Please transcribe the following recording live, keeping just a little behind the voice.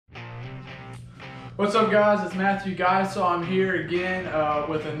What's up, guys? It's Matthew Geisel. I'm here again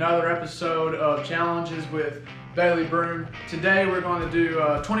with another episode of Challenges with Bailey Broom. Today we're going to do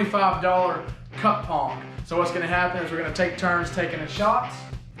a $25 cup pong. So what's going to happen is we're going to take turns taking a shot.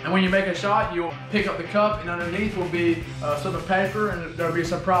 And when you make a shot, you'll pick up the cup, and underneath will be a slip of paper, and there'll be a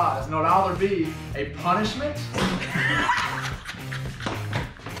surprise. And it'll either be a punishment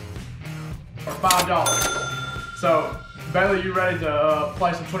or $5. So, Bailey, you ready to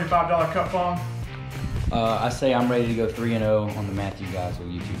play some $25 cup pong? I say I'm ready to go 3-0 on the Matthew Geisel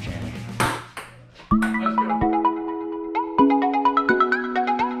YouTube channel. Let's go.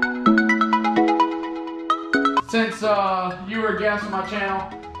 Since you were a guest on my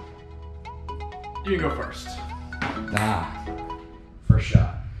channel, you can go first. First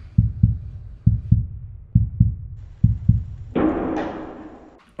shot.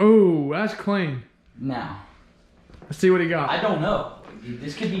 Oh, that's clean. Now, Let's see what he got. I don't know.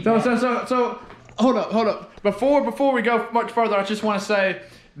 This could be. So hold up. Before we go much further, I just want to say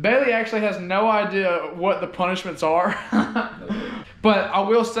Bailey actually has no idea what the punishments are. But I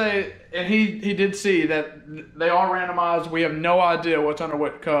will say, and he did see that they are randomized. We have no idea what's under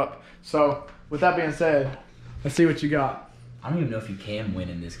what cup. So with that being said, let's see what you got. I don't even know if you can win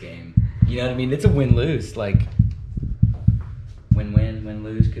in this game. You know what I mean? It's a win-lose. Like, win-win,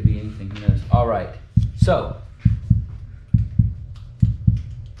 win-lose, could be anything. Who knows? All right. So,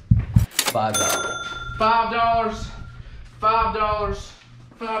 $5. $5.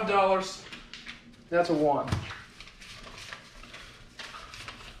 That's a 1.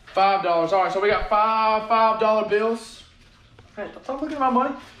 $5. All right, so we got $5 bills. Hey, stop looking at my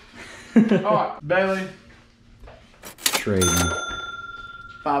money. All right, Bailey. Trading.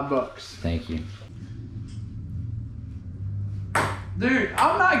 $5. Thank you. Dude,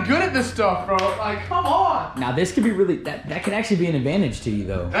 I'm not good at this stuff, bro. Like, come on. Now, this could be really, that could actually be an advantage to you,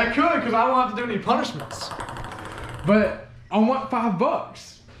 though. That could, because I don't have to do any punishments. But I want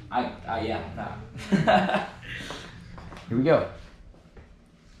 $5. Yeah. Nah. Here we go.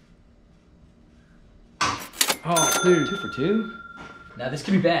 Oh, dude. 2 for 2? Now, this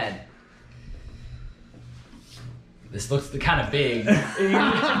could be bad. This looks kind of big.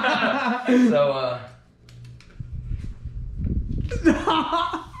 So,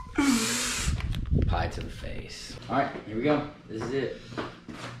 pie to the face. All right, here we go. This is it.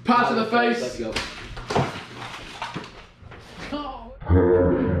 Pie to the face. Let's go. Oh.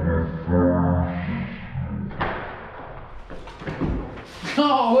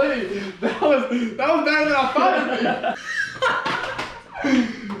 Oh, wait. That was better than I thought it'd be.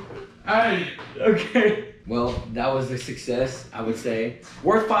 Hey. Okay. Well, that was a success, I would say.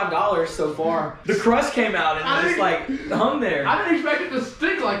 Worth $5 so far. The crust came out and just like hung there. I didn't expect it to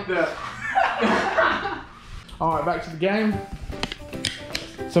stick like that. All right, back to the game.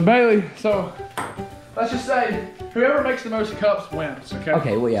 So Bailey, let's just say whoever makes the most cups wins. Okay.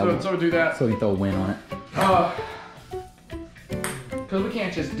 Okay. Well, yeah. So do that. So we throw a win on it. Because we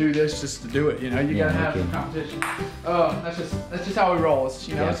can't just do this just to do it, you know. You gotta have some competition. That's just how we roll. It's,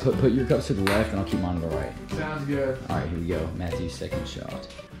 you know. Yeah. Put your cups to the left, and I'll keep mine to the right. Sounds good. All right. Here we go. Matthew's second shot.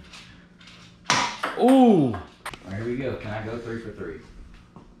 Ooh. All right. Here we go. Can I go 3 for 3?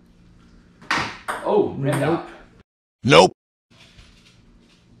 Oh. Nope. Nope.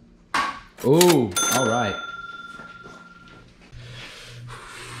 Ooh. All right.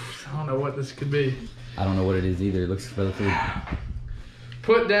 I don't know what this could be. I don't know what it is either. It looks relatively.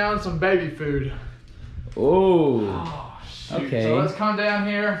 Put down some baby food. Ooh. Oh, shoot. Okay. So let's come down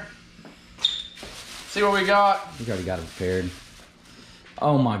here. See what we got. We already got it prepared.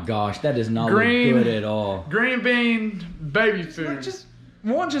 Oh my gosh, that does not look good at all. Green bean baby food. Just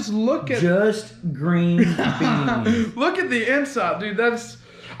look at. Just green beans. Look at the inside, dude.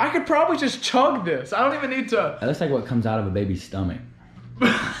 I could probably just chug this. I don't even need to. That looks like what comes out of a baby's stomach.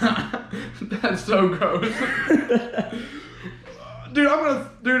 That's so gross. Dude,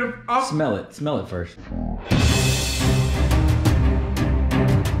 I'll Smell it. Smell it first.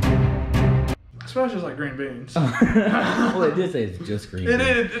 It smells just like green beans. Well, it did say it's just green beans.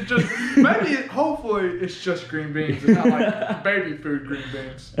 It just hopefully it's just green beans. It's not like baby food green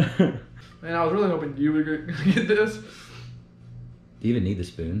beans. Man, I was really hoping you would get this. Do you even need the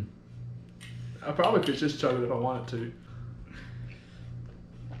spoon? I probably could just chug it if I wanted to.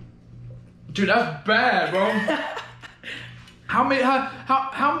 Dude, that's bad, bro. How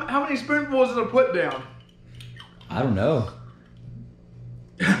many spoonfuls did I put down? I don't know.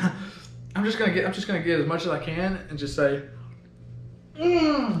 I'm just gonna get as much as I can and just say,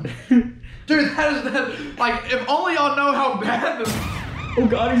 Dude, that is like, if only y'all know how bad this. Oh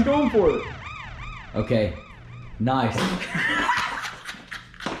God, he's going for it. Okay, nice.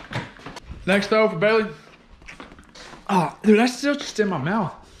 Next though for Bailey. Oh, dude, that's still just in my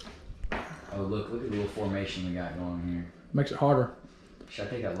mouth. Oh, look at the little formation we got going here. Makes it harder. Should I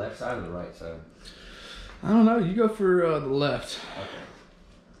take that left side or the right side? I don't know. You go for the left. Okay.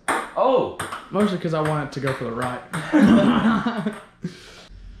 Oh! Mostly because I want it to go for the right.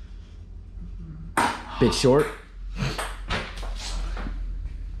 Bit short.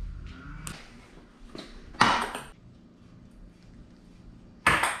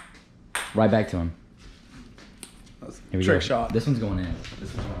 Right back to him. Here we Trick go. shot. This one's going in.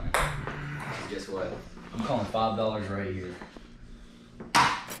 This one's going in. Guess what? I'm calling $5 right here.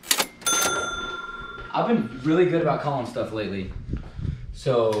 I've been really good about calling stuff lately.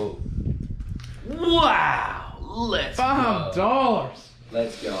 So, wow! Let's go. $5.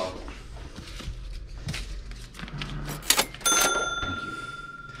 Let's go.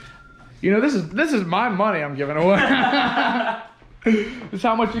 You know, this is my money I'm giving away. This is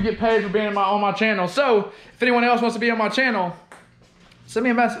how much you get paid for being on my channel. So, if anyone else wants to be on my channel, send me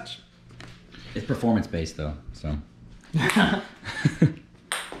a message. It's performance based though, so. Here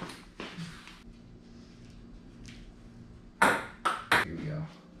we go.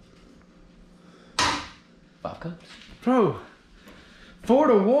 5 cups. Bro,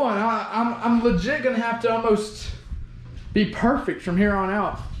 4-1. I'm legit gonna have to almost be perfect from here on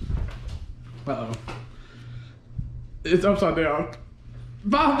out. Uh-oh. It's upside down.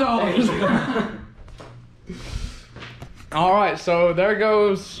 $5. All right, so there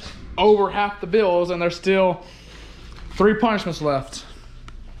goes over half the bills, and there's still 3 punishments left.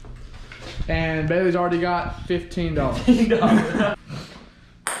 And Bailey's already got $15.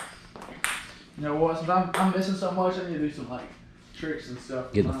 You know what? Since I'm missing so much, I need to do some like tricks and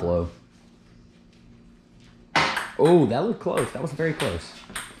stuff. Get in the flow. Oh, that looked close. That was very close.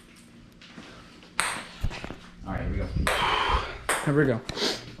 All right, here we go. Here we go.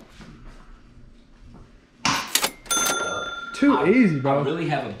 Too easy, bro. I really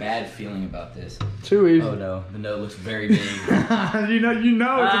have a bad feeling about this. Too easy. Oh no, the note looks very big. you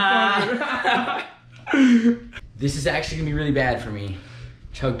know it's a fun. This is actually gonna be really bad for me.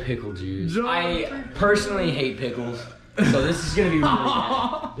 Chug pickle juice. I personally hate pickles, so this is gonna be really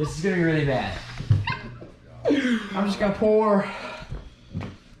bad. This is gonna be really bad. I'm just gonna pour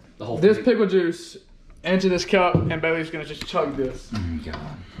The whole this thing. pickle juice into this cup, and Bailey's gonna just chug this. Oh my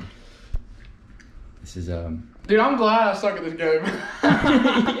god. This is Dude, I'm glad I suck at this game.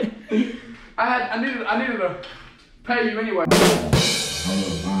 I needed to pay you anyway.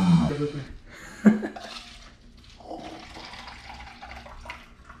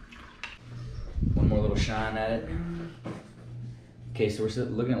 One more little shine at it. Okay, so we're still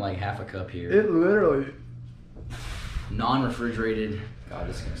looking at like half a cup here. It literally. Non-refrigerated. God,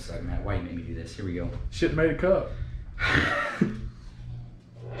 this is gonna suck, Matt. Why you made me do this? Here we go. Shit made a cup.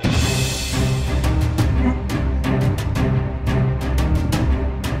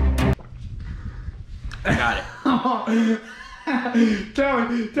 I got it. Tell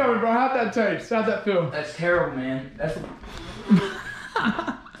me, bro, how'd that taste? How'd that feel? That's terrible, man. That's.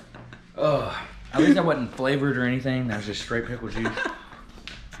 Oh, at least that wasn't flavored or anything. That was just straight pickle juice.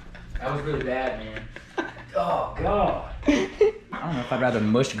 That was really bad, man. Oh god. I don't know if I'd rather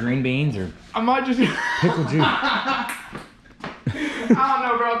mushed green beans or I might just. pickle juice. I don't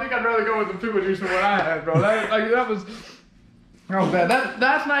know, bro. I think I'd rather go with the pickle juice than what I had, bro. That was bad.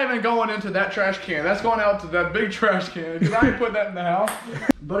 That's not even going into that trash can. That's going out to that big trash can. Because I ain't put that in the house.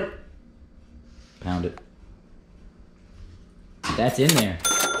 But Pound it. That's in there.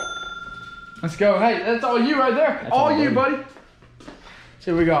 let's go. Hey, that's all you right there. That's All all you, me. buddy.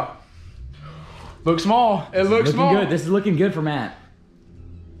 See what we got. Looks small. It looks Looking small. good. This is looking good for Matt.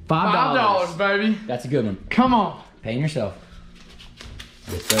 $5, baby. That's a good one. Come on. Paying yourself.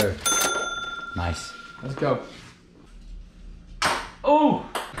 Yes, sir. Nice. Let's go. Oh!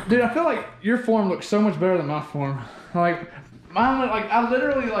 Dude, I feel like your form looks so much better than my form. Like, mine, I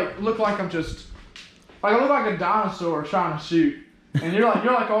literally look like I'm just, I look like a dinosaur trying to shoot. And you're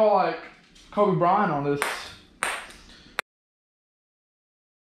like all like Kobe Bryant on this.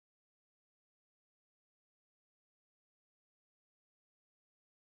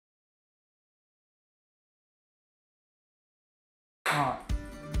 Alright.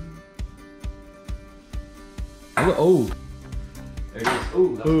 Oh. There it is.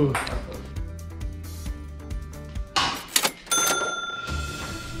 Ooh. That was Ooh. close. That was close.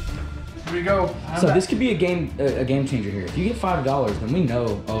 Here we go. So this could be a game changer here. If you get $5, then we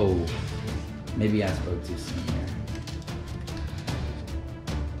know. Oh, maybe I spoke too soon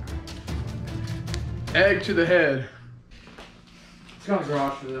there. Egg to the head. Let's go to the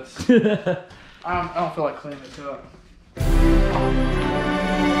garage for this. I don't feel like cleaning this up.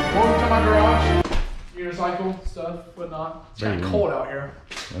 What were we talking my garage. Unicycle stuff, whatnot. It's kind of cold out here.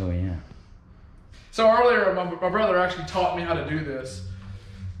 Oh yeah. So earlier, my brother actually taught me how to do this.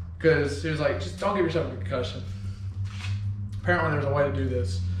 Because he was like, just don't give yourself a concussion. Apparently there's a way to do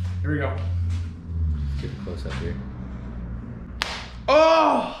this. Here we go. Get it close up here.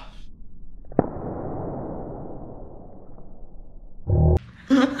 Oh!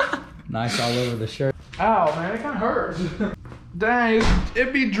 Nice all over the shirt. Ow, man, it kind of hurts. Dang,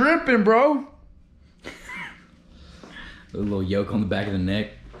 it be dripping, bro. A little yoke on the back of the neck.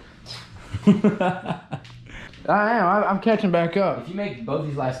 I am. I'm catching back up. If you make both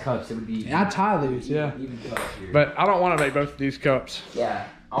these last cups, it would be. I tie these, yeah. Even cups here. But I don't want to make both of these cups. Yeah,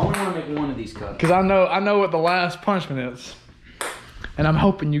 I only want to make one of these cups. Because I know what the last punishment is. And I'm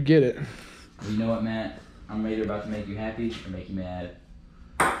hoping you get it. Well, you know what, Matt? I'm either about to make you happy or make you mad.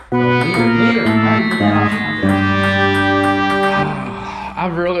 Neither.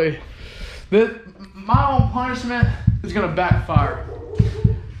 I've really... my own punishment is going to backfire.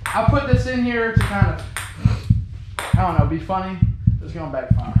 I put this in here to kind of, I don't know, be funny. It's going to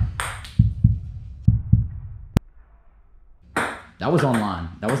backfire. That was online.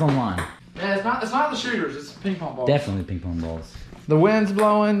 Yeah, it's not the shooters. It's ping pong balls. Definitely ping pong balls. The wind's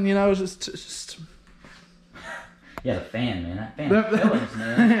blowing, you know, it's just... Yeah, the fan, man. That fan killers,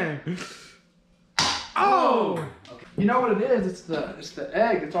 man. Oh! Okay. You know what it is? It's the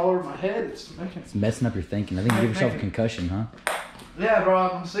egg. It's all over my head. It's messing up your thinking. I think you give yourself a concussion, huh? Yeah, bro.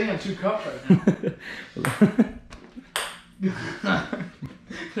 I'm seeing 2 cups right now.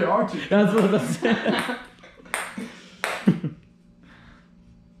 There are 2 cups. That's what I said.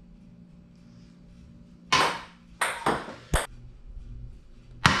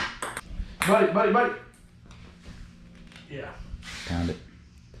 Buddy. Yeah. Pound it.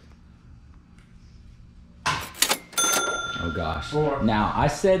 Oh gosh. 4. Now I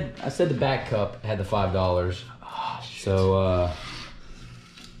said the back cup had the $5. Oh, shit. So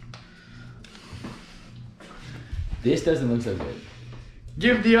this doesn't look so good.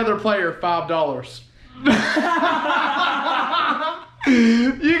 Give the other player $5.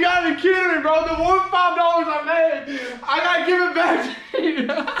 You gotta be kidding me, bro. The one $5 I made, I gotta give it back to you.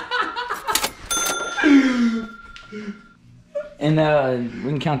 And we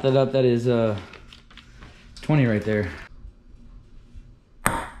can count that up. That is 20 right there.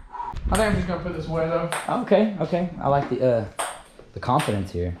 I think I'm just gonna put this away though. Okay. I like the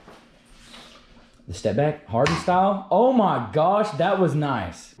confidence here. The step back, Harden style. Oh my gosh, that was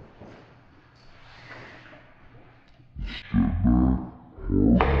nice.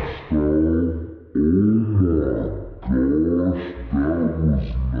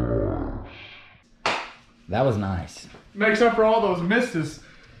 That was nice. Makes up for all those misses.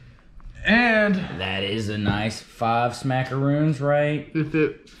 And that is a nice 5 smackaroons, right? If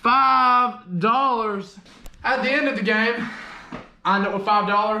it $5 at the end of the game, I end up with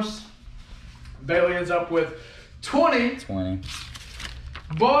 $5. Bailey ends up with 20.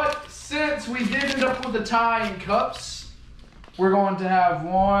 But since we did end up with a tie in cups, we're going to have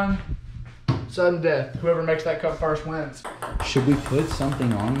one sudden death. Whoever makes that cup first wins. Should we put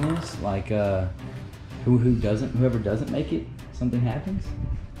something on this? Like whoever doesn't make it, something happens?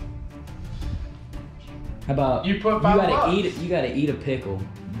 How about you put $5? You gotta eat a pickle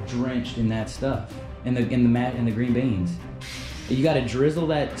drenched in that stuff. In the green beans. You gotta drizzle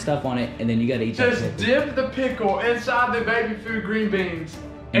that stuff on it and then you gotta eat that pickle. Just dip the pickle inside the baby food green beans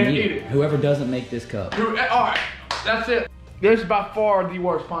and eat it. Whoever doesn't make this cup. Alright, that's it. This is by far the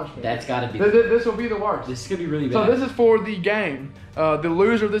worst punishment. That's gotta be. This will be the worst. This is gonna be really bad. So this is for the game. The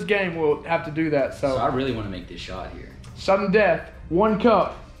loser of this game will have to do that. So I really want to make this shot here. Sudden death, 1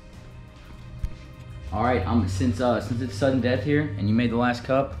 cup. All right, since it's sudden death here, and you made the last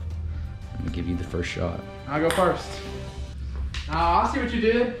cup, I'm gonna give you the first shot. I'll go first. I see what you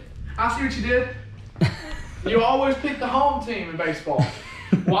did. You always pick the home team in baseball.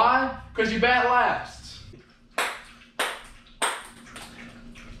 Why? Because you bat last.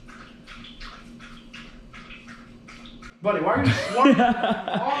 Buddy, why are you on the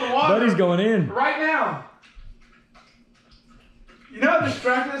water? Buddy's going in. Right now. You know how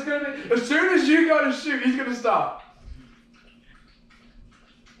distracting it's going to be? As soon as you go to shoot, he's going to stop.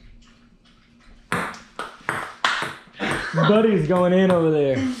 Buddy's going in over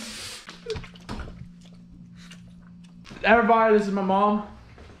there. Everybody, this is my mom.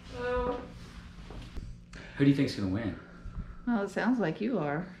 Hello. Who do you think's going to win? Well, it sounds like you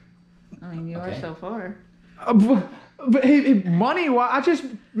are. I mean, you are so far. But money-wise, I just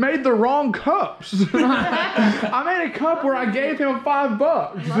made the wrong cups. I made a cup where I gave him $5.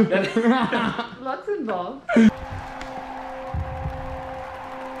 Lots involved.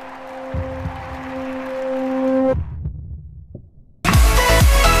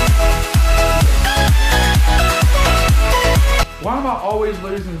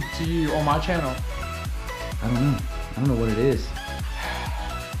 mean to you on my channel? I don't know. I don't know what it is.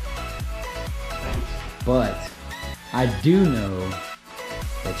 But I do know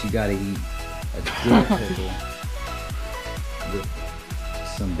that you gotta eat a dill pickle with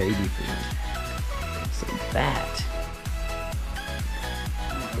some baby food. So that.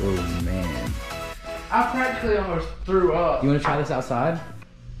 Oh man. I practically almost threw up. You wanna try this outside?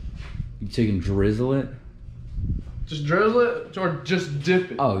 So you can drizzle it? Just drizzle it or just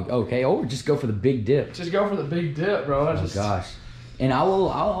dip it? Oh, okay. Or just go for the big dip. Just go for the big dip, bro. Oh gosh. And I'll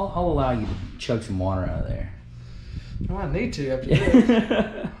allow you to chug some water out of there. Well, I need to after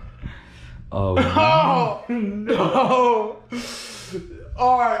this. Oh, no.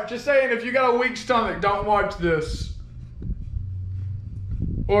 Alright, just saying, if you got a weak stomach, don't watch this.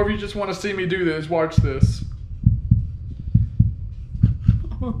 Or if you just want to see me do this, watch this.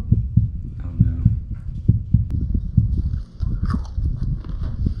 Oh no.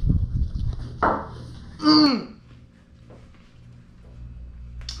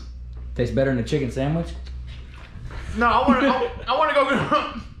 Tastes better than a chicken sandwich? No, I want to go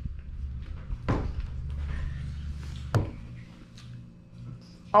get.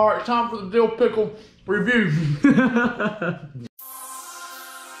 All right, time for the dill pickle review.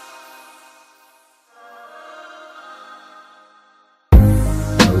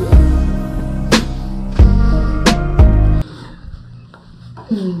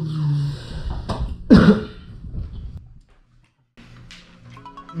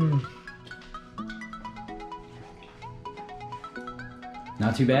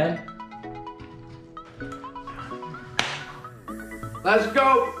 Not too bad? Let's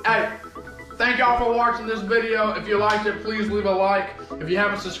go. Hey, thank y'all for watching this video. If you liked it, please leave a like. If you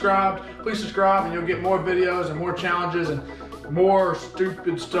haven't subscribed, please subscribe and you'll get more videos and more challenges and more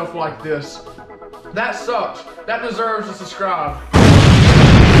stupid stuff like this. That sucks. That deserves a subscribe.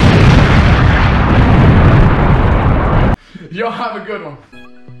 Y'all have a good one.